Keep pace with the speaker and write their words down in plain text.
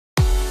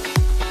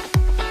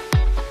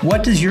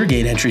What does your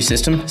gate entry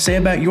system say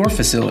about your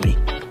facility?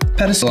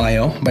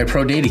 Pedestal.io by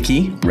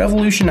ProDataKey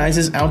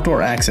revolutionizes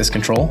outdoor access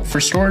control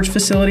for storage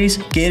facilities,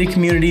 gated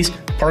communities,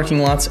 parking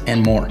lots,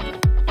 and more.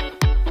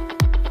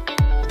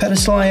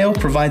 Pedestal.io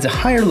provides a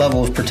higher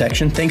level of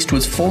protection thanks to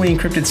its fully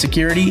encrypted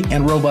security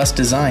and robust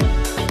design.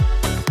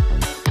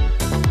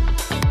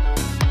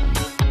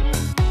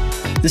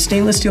 The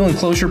stainless steel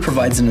enclosure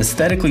provides an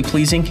aesthetically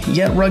pleasing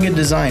yet rugged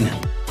design,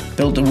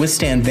 built to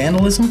withstand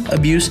vandalism,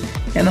 abuse,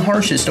 and the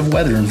harshest of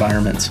weather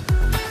environments.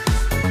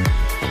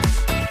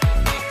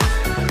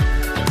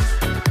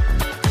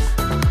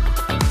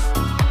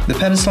 The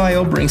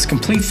Pedestal.io brings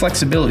complete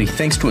flexibility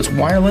thanks to its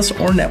wireless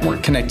or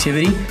network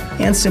connectivity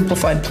and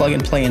simplified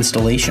plug-and-play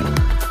installation.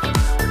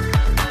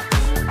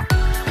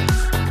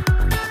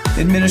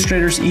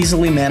 Administrators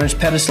easily manage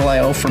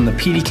Pedestal.io from the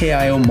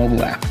PDK.io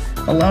mobile app,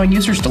 allowing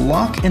users to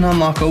lock and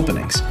unlock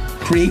openings,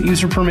 create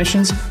user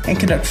permissions, and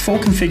conduct full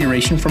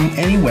configuration from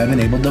any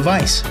web-enabled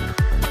device.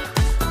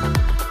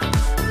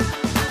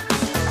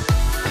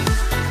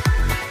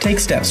 Take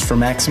steps for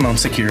maximum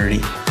security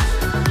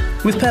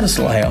with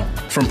Pedestal.io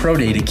from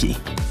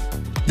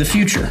ProDataKey, the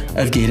future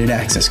of gated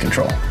access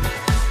control.